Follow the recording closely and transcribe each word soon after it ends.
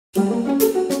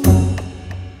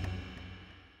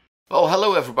Well,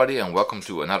 hello everybody and welcome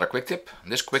to another quick tip.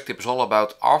 This quick tip is all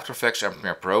about After Effects and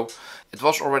Premiere Pro. It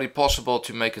was already possible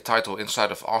to make a title inside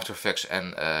of After Effects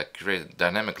and create a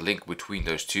dynamic link between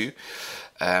those two.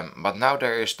 But now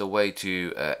there is the way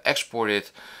to export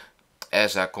it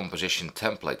as a composition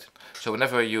template. So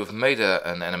whenever you've made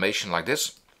an animation like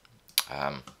this,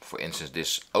 for instance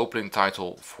this opening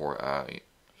title for a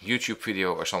YouTube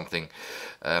video or something,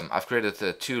 I've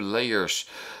created two layers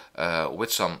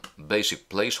with some basic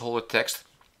placeholder text,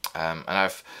 and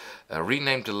I've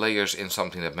renamed the layers in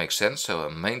something that makes sense. So a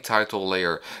main title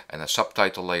layer and a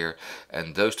subtitle layer,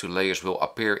 and those two layers will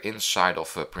appear inside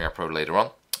of Premiere Pro later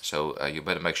on. So you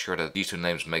better make sure that these two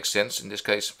names make sense in this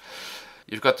case.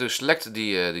 You've got to select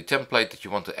the template that you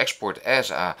want to export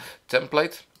as a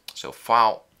template. So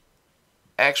File,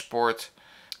 Export,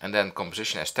 and then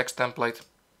Composition as Text Template.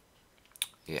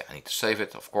 Yeah, I need to save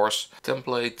it, of course.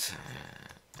 Template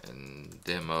and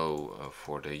demo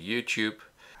for the YouTube.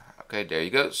 Okay, there you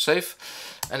go, save,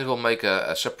 and it will make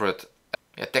a separate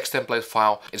text template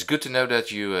file. It's good to know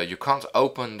that you can't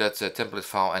open that template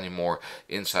file anymore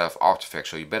inside of After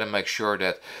Effects, so you better make sure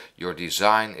that your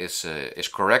design is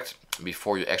correct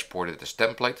before you export it as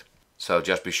template. So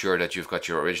just be sure that you've got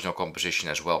your original composition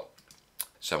as well.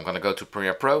 So I'm going to go to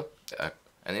Premiere Pro,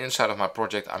 and inside of my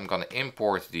project I'm going to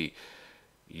import the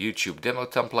YouTube demo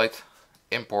template.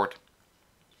 Import.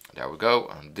 There we go,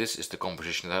 and this is the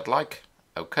composition that I'd like.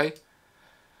 Okay.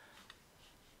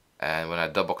 And when I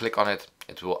double click on it,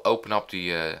 it will open up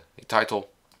the title.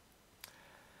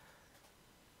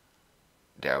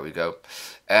 There we go.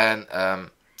 And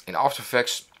in After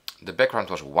Effects the background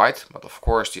was white, but of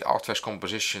course the After Effects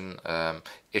composition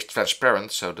is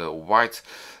transparent, so the white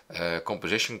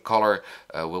composition color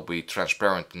will be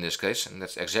transparent in this case, and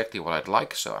that's exactly what I'd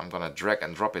like. So I'm gonna drag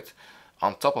and drop it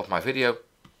on top of my video,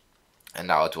 and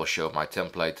now it will show my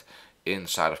template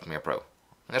inside of Premiere Pro.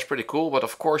 And that's pretty cool, but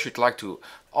of course you'd like to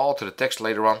alter the text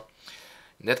later on.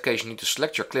 In that case you need to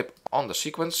select your clip on the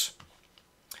sequence,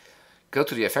 go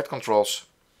to the effect controls,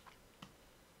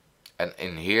 and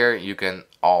in here you can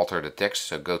alter the text.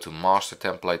 So go to Master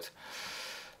Template,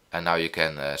 and now you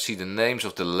can see the names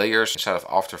of the layers inside of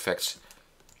After Effects.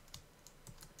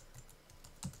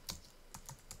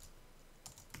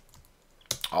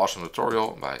 Awesome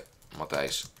tutorial by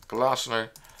Matthijs Glasener,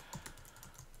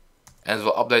 and it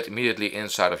will update immediately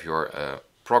inside of your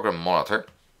program monitor.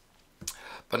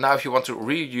 But now if you want to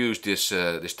reuse this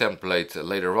template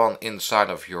later on inside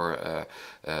of your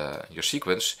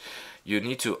sequence, you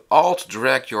need to alt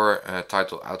drag your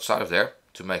title outside of there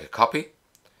to make a copy,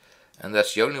 and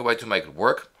that's the only way to make it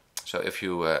work. So if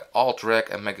you alt drag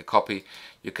and make a copy,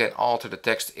 you can alter the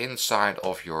text inside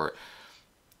of your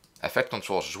effect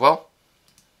controls as well.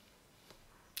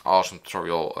 Awesome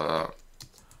tutorial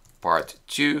part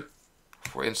 2,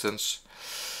 for instance.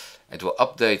 It will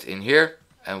update in here,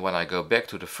 and when I go back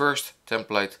to the first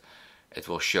template it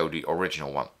will show the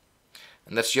original one.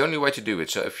 And that's the only way to do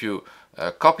it. So if you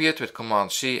copy it with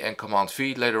Command C and Command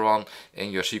V later on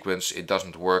in your sequence, it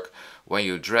doesn't work. When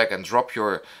you drag and drop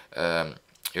your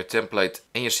template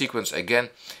in your sequence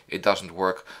again, it doesn't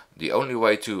work. The only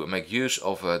way to make use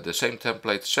of the same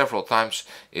template several times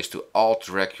is to alt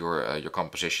drag your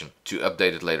composition to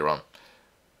update it later on.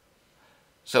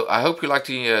 So I hope you like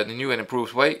the new and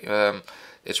improved way.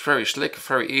 It's very slick,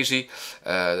 very easy.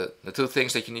 The two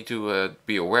things that you need to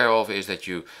be aware of is that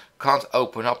you can't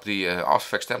open up the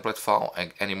After Effects template file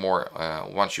anymore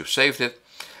once you've saved it,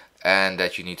 and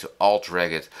that you need to alt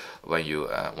drag it when you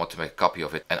want to make a copy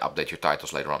of it and update your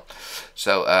titles later on.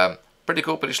 So pretty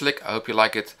cool, pretty slick. I hope you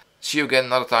like it. See you again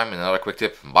another time in another quick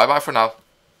tip. Bye bye for now.